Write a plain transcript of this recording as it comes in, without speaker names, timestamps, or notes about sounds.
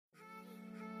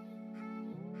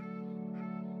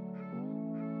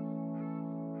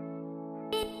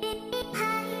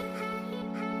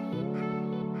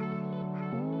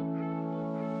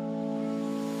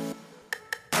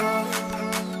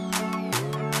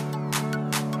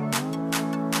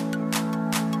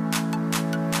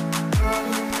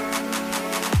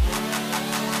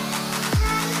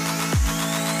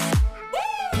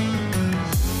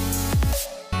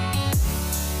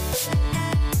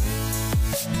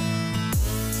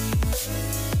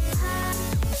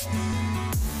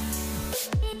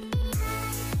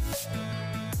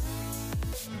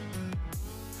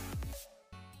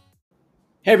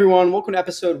Hey everyone, welcome to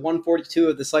episode 142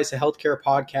 of the Slice of Healthcare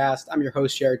podcast. I'm your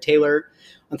host, Jared Taylor.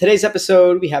 On today's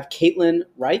episode, we have Caitlin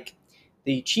Reich,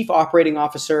 the Chief Operating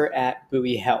Officer at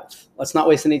Buoy Health. Let's not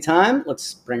waste any time.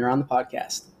 Let's bring her on the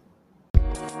podcast.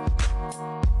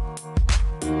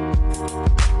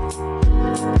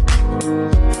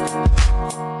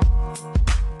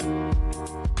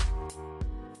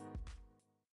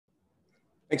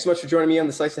 Thanks so much for joining me on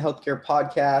the Slice of Healthcare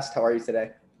podcast. How are you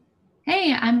today?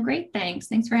 Hey, I'm great, thanks.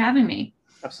 Thanks for having me.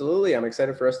 Absolutely. I'm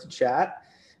excited for us to chat.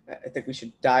 I think we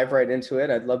should dive right into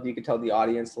it. I'd love you to tell the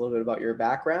audience a little bit about your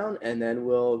background, and then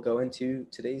we'll go into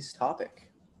today's topic.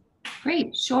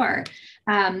 Great, sure.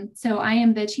 So I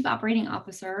am the Chief Operating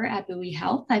Officer at Buoy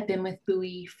Health. I've been with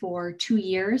Buoy for 2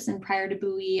 years, and prior to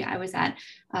Buoy, I was at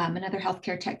another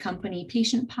healthcare tech company,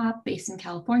 Patient Pop, based in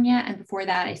California. And before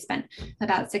that, I spent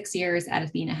about 6 years at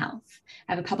Athena Health.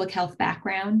 I have a public health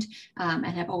background and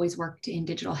have always worked in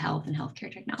digital health and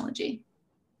healthcare technology.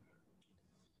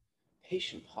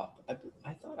 Patient Pop.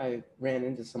 I thought I ran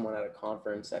into someone at a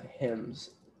conference at HIMSS.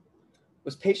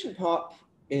 Was Patient Pop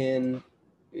in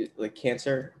like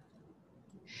cancer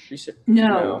research?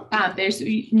 No.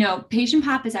 Patient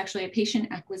Pop is actually a patient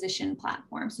acquisition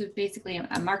platform. So it's basically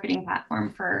a marketing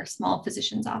platform for small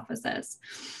physicians' offices.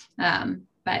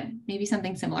 But maybe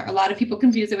something similar. A lot of people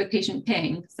confuse it with Patient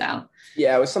Ping. So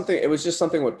yeah, it was just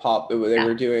something with Pop. They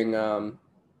were doing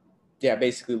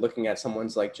basically looking at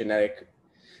someone's like genetic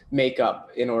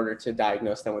makeup in order to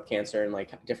diagnose them with cancer and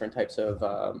like different types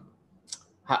of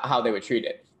how they would treat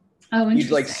it. Oh, interesting.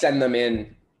 You'd like send them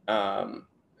in.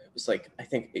 It was like, I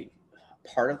think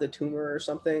part of the tumor or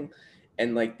something.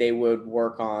 And like they would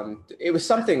work on, it was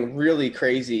something really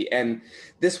crazy. And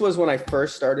this was when I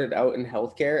first started out in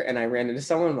healthcare, and I ran into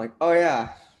someone, I'm like, oh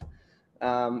yeah.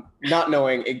 Not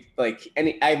knowing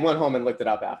I went home and looked it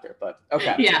up after, but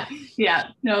okay. Yeah.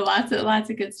 No, lots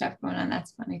of good stuff going on.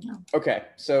 That's funny though. Okay.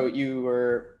 So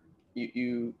you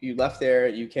left there,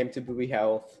 you came to Buoy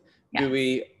Health. Yes.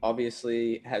 Buoy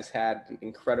obviously has had an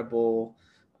incredible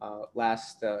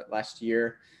last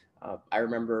year. I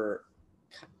remember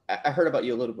I heard about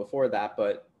you a little before that,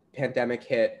 but pandemic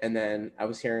hit, and then I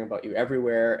was hearing about you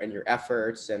everywhere and your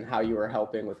efforts and how you were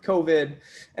helping with COVID.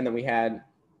 And then we had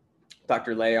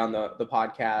Dr. Lay on the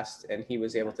podcast, and he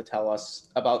was able to tell us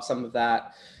about some of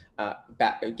that,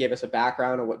 gave us a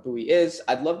background of what Buoy is.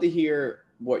 I'd love to hear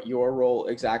what your role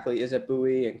exactly is at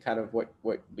Buoy and kind of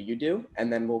what you do.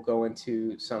 And then we'll go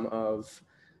into some of,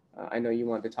 I know you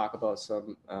wanted to talk about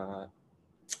some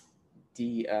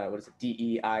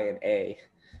DEI and A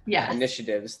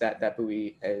initiatives that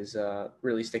Buoy is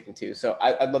really sticking to. So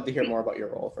I'd love to hear more about your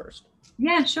role first.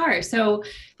 Yeah, sure. So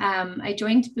I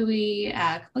joined Buoy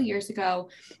a couple of years ago,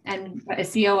 and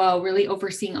as COO, really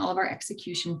overseeing all of our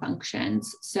execution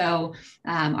functions. So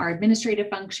our administrative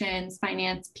functions,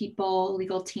 finance people,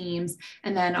 legal teams,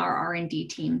 and then our R&D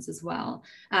teams as well.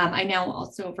 I now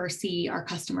also oversee our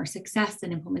customer success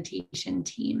and implementation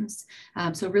teams.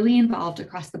 So really involved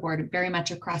across the board, very much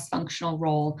a cross-functional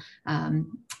role,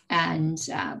 and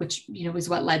which was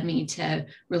what led me to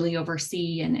really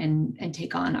oversee and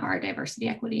take on our diversity,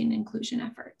 equity, and inclusion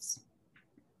efforts.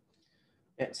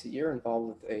 Yeah, so you're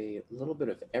involved with a little bit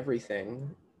of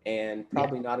everything, and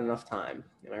probably not enough time.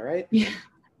 Am I right? Yeah.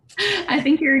 I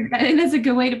think that's a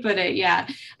good way to put it. Yeah.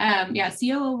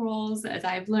 COO roles, as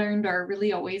I've learned, are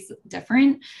really always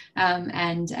different.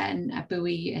 And at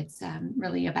Buoy, it's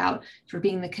really about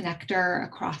being the connector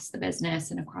across the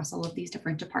business and across all of these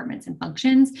different departments and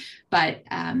functions. But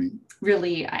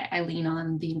really, I lean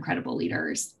on the incredible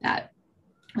leaders that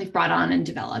we've brought on and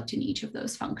developed in each of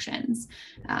those functions,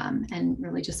 and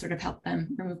really just sort of help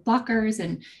them remove blockers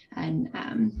and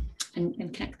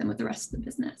connect them with the rest of the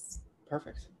business.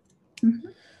 Perfect. Mm-hmm.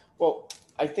 Well,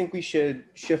 I think we should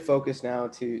shift focus now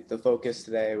to the focus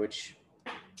today, which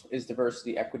is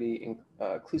diversity, equity,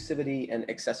 inclusivity, and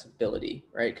accessibility,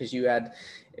 right? Because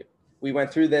we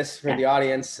went through this for the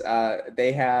audience.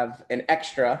 They have an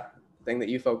extra thing that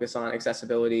you focus on,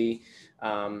 accessibility,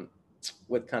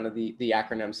 with kind of the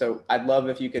acronym. So I'd love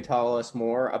if you could tell us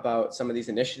more about some of these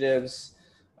initiatives,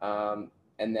 and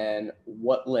then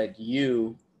what led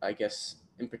you, I guess,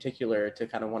 in particular, to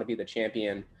kind of want to be the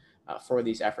champion for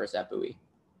these efforts at Buoy.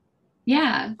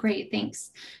 Yeah, great,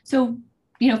 thanks. So,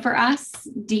 for us,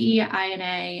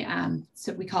 DEI&A,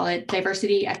 so we call it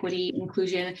diversity, equity,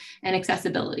 inclusion, and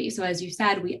accessibility. So as you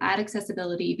said, we add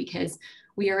accessibility because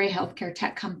we are a healthcare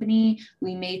tech company.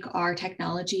 We make our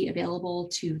technology available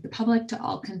to the public, to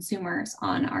all consumers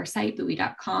on our site,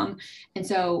 buoy.com. And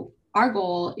so our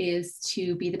goal is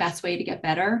to be the best way to get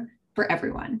better for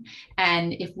everyone.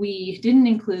 And if we didn't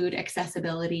include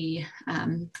accessibility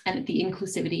and the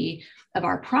inclusivity of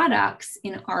our products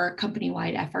in our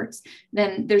company-wide efforts,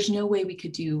 then there's no way we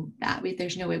could do that.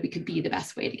 There's no way we could be the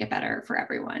best way to get better for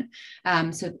everyone.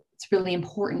 So it's really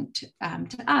important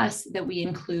to us that we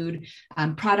include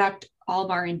product, all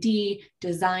of R&D,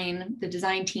 design, the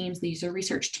design teams, the user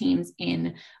research teams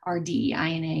in our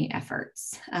DE&I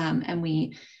efforts. And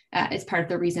we is part of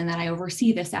the reason that I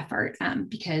oversee this effort,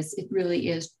 because it really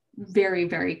is very,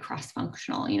 very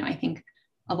cross-functional. I think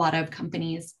a lot of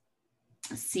companies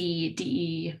see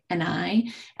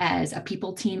DE&I as a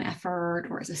people team effort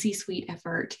or as a C-suite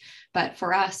effort, but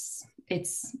for us,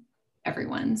 it's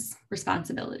everyone's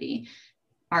responsibility.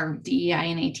 Our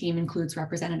DE&I team includes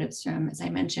representatives from, as I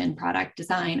mentioned, product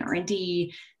design,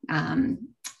 R&D,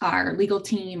 our legal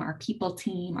team, our people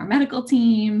team, our medical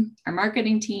team, our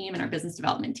marketing team, and our business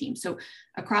development team. So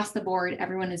across the board,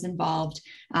 everyone is involved,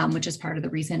 which is part of the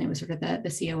reason it was sort of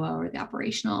the COO or the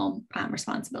operational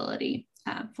responsibility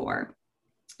for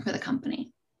the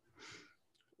company.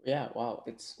 Yeah, wow.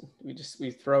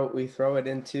 We throw it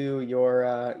into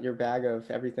your bag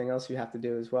of everything else you have to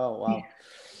do as well. Wow.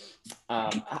 Yeah.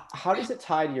 How does it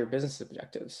tie to your business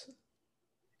objectives?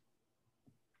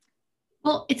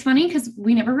 Well, it's funny because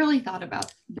we never really thought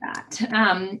about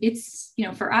that. It's,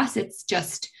 for us, it's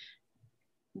just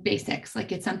basics.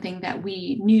 Like it's something that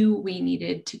we knew we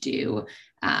needed to do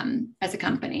as a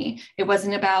company. It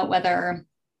wasn't about whether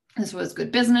this was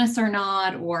good business or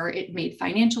not, or it made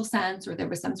financial sense, or there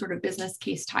was some sort of business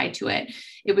case tied to it.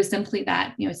 It was simply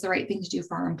that, it's the right thing to do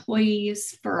for our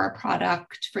employees, for our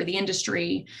product, for the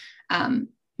industry.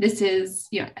 This is,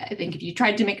 I think if you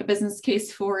tried to make a business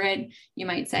case for it, you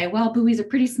might say, well, Buoy's a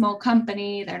pretty small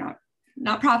company. They're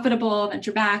not profitable,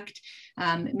 venture backed.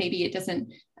 Maybe it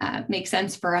doesn't make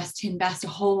sense for us to invest a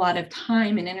whole lot of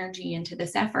time and energy into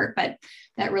this effort, but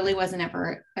that really wasn't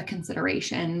ever a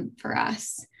consideration for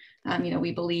us.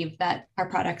 We believe that our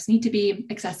products need to be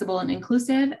accessible and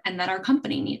inclusive, and that our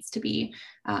company needs to be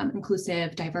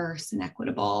inclusive, diverse, and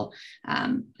equitable,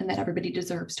 and that everybody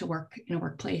deserves to work in a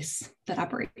workplace that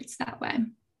operates that way.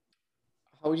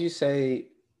 How would you say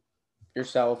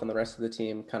yourself and the rest of the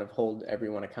team kind of hold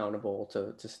everyone accountable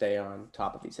to stay on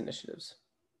top of these initiatives?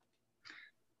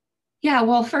 Yeah,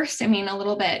 well, first, a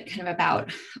little bit kind of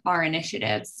about our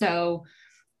initiatives. So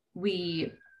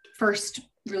we first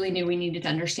really knew we needed to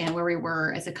understand where we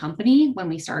were as a company when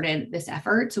we started this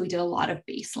effort. So we did a lot of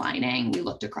baselining. We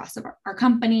looked across our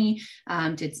company,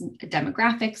 did some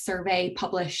demographic survey,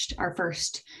 published our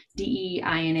first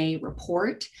DE&I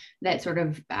report that sort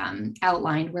of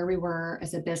outlined where we were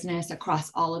as a business across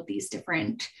all of these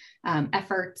different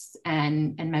efforts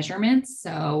and measurements.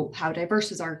 So how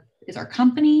diverse is our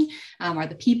company? Are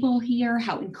the people here?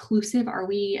 How inclusive are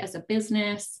we as a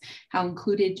business? How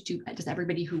included does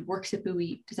everybody who works at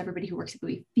Buoy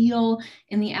feel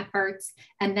in the efforts?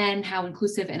 And then how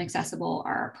inclusive and accessible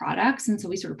are our products? And so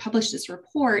we sort of published this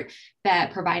report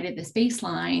that provided this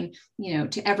baseline,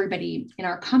 to everybody in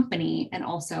our company and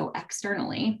also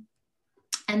externally.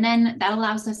 And then that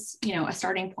allows us, a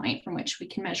starting point from which we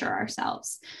can measure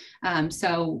ourselves.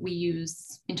 So we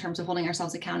use, in terms of holding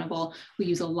ourselves accountable, we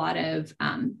use a lot of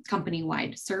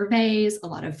company-wide surveys, a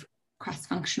lot of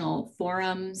cross-functional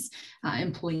forums,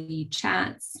 employee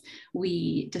chats.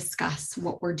 We discuss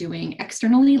what we're doing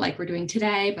externally, like we're doing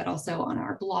today, but also on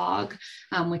our blog,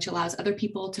 which allows other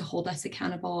people to hold us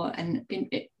accountable, and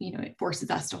it forces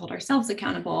us to hold ourselves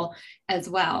accountable as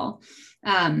well.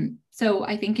 So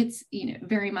I think it's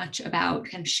very much about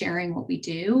kind of sharing what we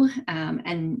do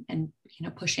and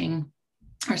pushing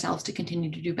ourselves to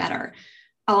continue to do better.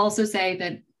 I'll also say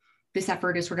that this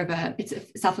effort is sort of it's a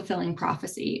self-fulfilling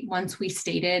prophecy. Once we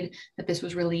stated that this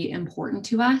was really important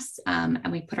to us,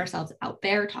 and we put ourselves out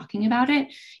there talking about it,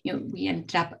 we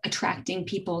ended up attracting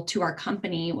people to our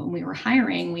company. When we were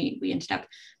hiring, we ended up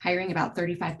hiring about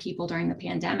 35 people during the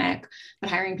pandemic, but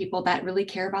hiring people that really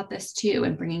care about this too,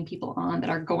 and bringing people on that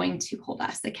are going to hold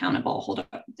us accountable, hold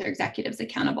their executives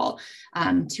accountable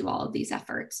to all of these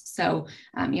efforts. So,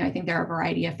 I think there are a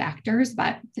variety of factors,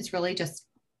 but it's really just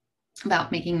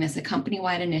about making this a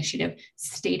company-wide initiative,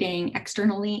 stating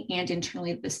externally and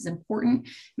internally that this is important,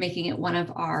 making it one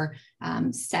of our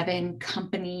 7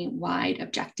 company-wide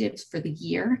objectives for the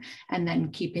year, and then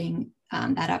keeping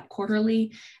that up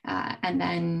quarterly, and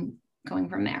then going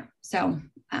from there. So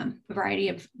a variety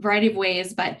of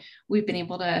ways, but we've been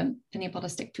able to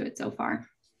stick to it so far.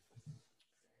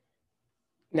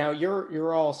 Now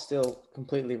you're all still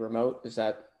completely remote. Is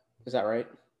that right?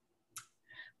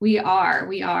 We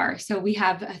are. So we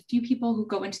have a few people who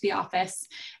go into the office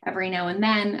every now and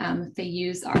then. They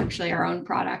use our own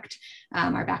product,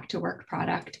 our back to work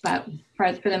product, but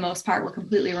for the most part, we're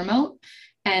completely remote.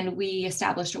 And we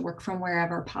established a work from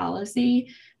wherever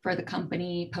policy for the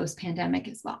company post-pandemic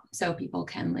as well. So people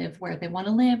can live where they want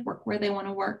to live, work where they want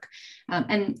to work.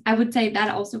 And I would say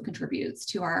that also contributes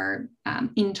to our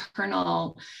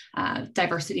internal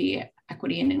diversity,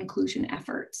 equity, and inclusion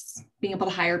efforts. Being able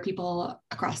to hire people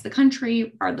across the country,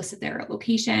 regardless of their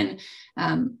location,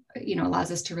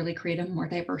 allows us to really create a more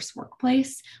diverse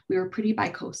workplace. We were pretty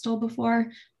bi-coastal before,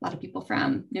 a lot of people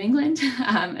from New England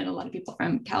and a lot of people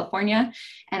from California.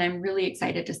 And I'm really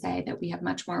excited to say that we have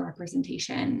much more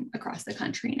representation across the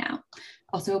country now.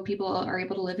 Also, people are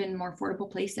able to live in more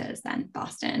affordable places than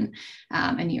Boston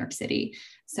and New York City.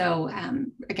 So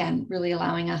again, really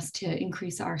allowing us to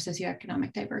increase our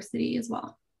socioeconomic diversity as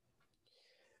well.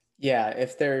 Yeah,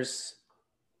 if there's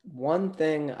one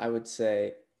thing I would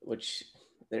say, which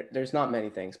there's not many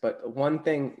things, but one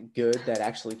thing good that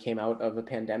actually came out of the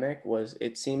pandemic was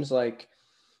it seems like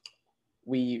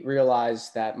we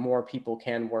realized that more people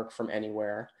can work from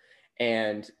anywhere.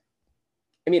 And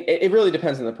I mean, it really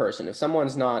depends on the person. If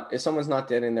someone's not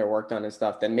getting their work done and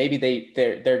stuff, then maybe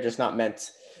they're just not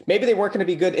meant, maybe they weren't going to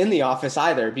be good in the office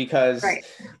either, because right.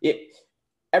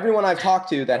 Everyone I've talked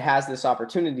to that has this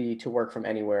opportunity to work from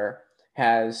anywhere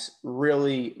has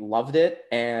really loved it,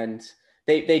 and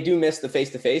they do miss the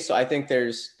face-to-face. So I think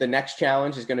the next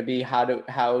challenge is going to be how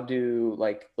do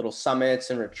like little summits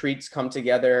and retreats come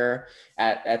together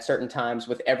at certain times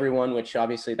with everyone, which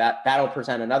obviously that'll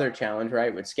present another challenge,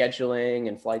 right? With scheduling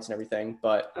and flights and everything.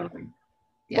 But,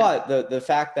 but the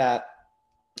fact that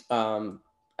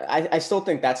I still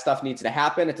think that stuff needs to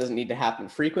happen. It doesn't need to happen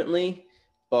frequently,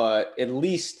 but at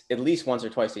least once or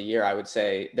twice a year, I would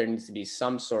say there needs to be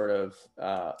some sort of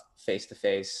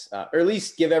face-to-face, or at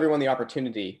least give everyone the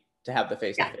opportunity to have the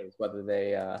face-to-face. Whether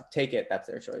they take it, that's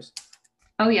their choice.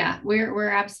 Oh yeah, we're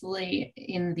absolutely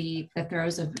in the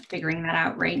throes of figuring that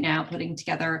out right now, putting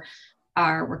together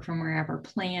our work from wherever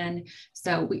plan.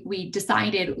 So we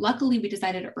decided, luckily we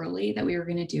decided early that we were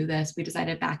going to do this. We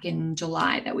decided back in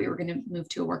July that we were going to move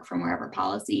to a work from wherever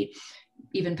policy.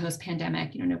 Even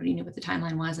post-pandemic, nobody knew what the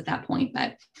timeline was at that point,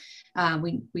 but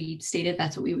we stated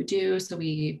that's what we would do. So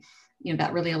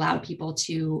that really allowed people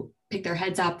to pick their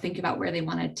heads up, think about where they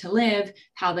wanted to live,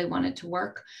 how they wanted to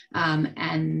work,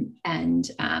 and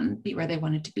be where they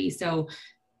wanted to be. So,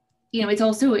 it's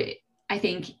also, I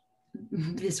think,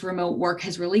 this remote work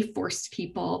has really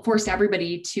forced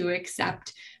everybody to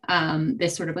accept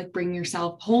this sort of like bring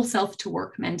yourself whole self to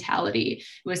work mentality.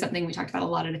 It was something we talked about a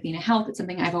lot at Athena Health. It's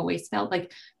something I've always felt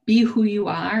like, be who you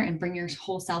are and bring your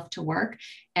whole self to work.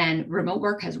 And remote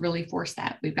work has really forced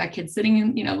that. We've got kids sitting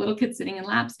in, little kids sitting in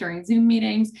laps during Zoom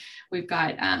meetings. We've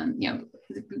got,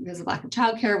 there's a lack of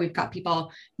childcare. We've got people,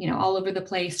 all over the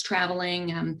place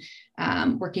traveling,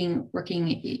 working,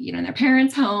 in their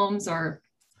parents' homes or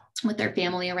with their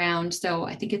family around. So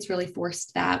I think it's really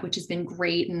forced that, which has been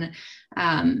great. And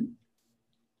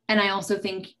I also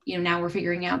think, now we're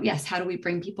figuring out, yes, how do we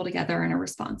bring people together in a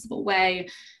responsible way,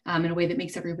 in a way that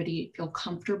makes everybody feel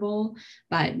comfortable,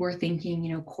 but we're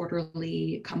thinking,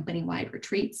 quarterly company-wide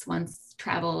retreats once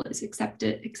travel is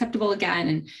acceptable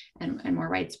again and more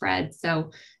widespread.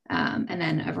 So, and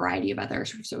then a variety of other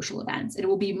sort of social events. It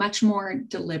will be much more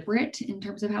deliberate in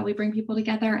terms of how we bring people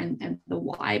together and the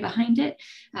why behind it,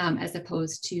 as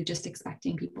opposed to just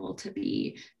expecting people to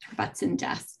be butts at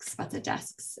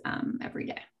desks every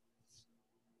day.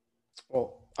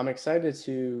 Well, I'm excited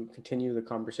to continue the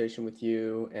conversation with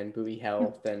you and Buoy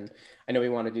Health. And I know we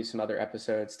want to do some other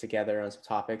episodes together on some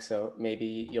topics. So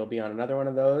maybe you'll be on another one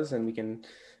of those and we can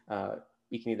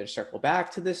either circle back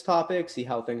to this topic, see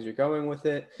how things are going with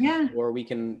it, or we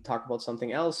can talk about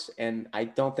something else. And I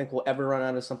don't think we'll ever run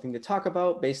out of something to talk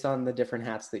about based on the different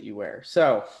hats that you wear.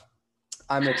 So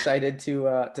I'm excited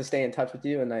to stay in touch with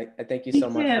you. And I thank you so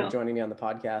much for joining me on the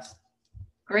podcast.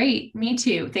 Great. Me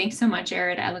too. Thanks so much,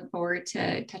 Jared. I look forward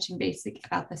to touching base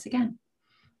about this again.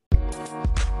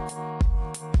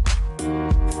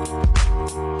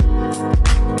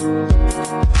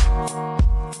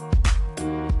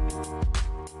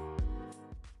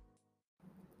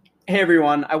 Hey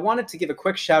everyone, I wanted to give a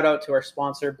quick shout out to our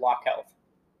sponsor, Block Health.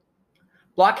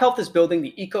 Block Health is building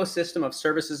the ecosystem of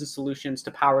services and solutions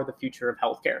to power the future of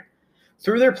healthcare.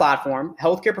 Through their platform,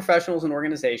 healthcare professionals and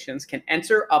organizations can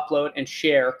enter, upload, and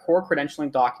share core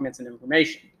credentialing documents and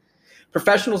information.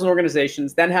 Professionals and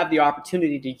organizations then have the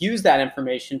opportunity to use that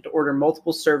information to order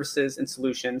multiple services and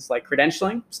solutions like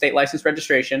credentialing, state license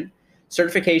registration,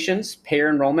 certifications, payer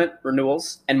enrollment,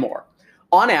 renewals, and more,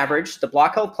 On average, the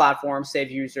Block Health platform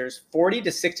saves users 40 to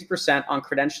 60% on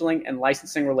credentialing and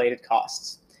licensing related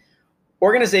costs.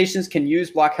 Organizations can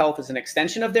use Block Health as an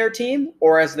extension of their team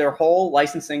or as their whole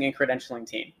licensing and credentialing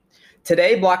team.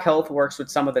 Today, Block Health works with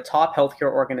some of the top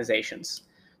healthcare organizations.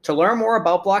 To learn more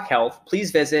about Block Health,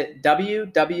 please visit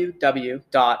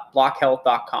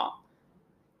www.blockhealth.com.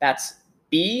 That's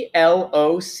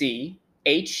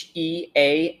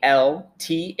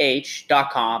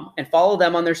BLOCHEALTH.com, and follow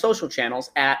them on their social channels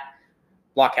at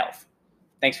Block Health.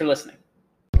 Thanks for listening.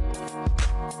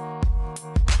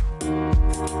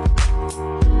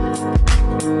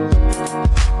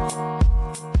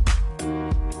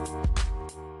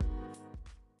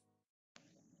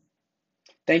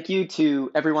 Thank you to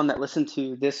everyone that listened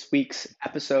to this week's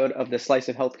episode of the Slice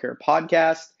of Healthcare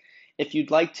podcast. If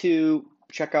you'd like to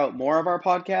check out more of our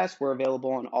podcasts, we're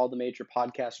available on all the major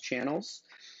podcast channels.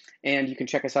 And you can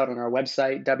check us out on our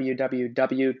website,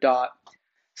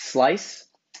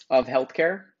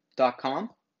 www.sliceofhealthcare.com.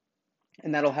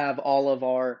 And that'll have all of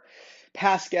our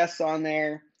past guests on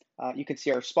there. You can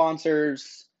see our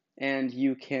sponsors, and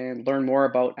you can learn more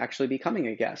about actually becoming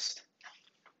a guest.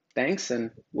 Thanks,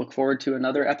 and look forward to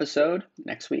another episode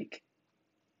next week.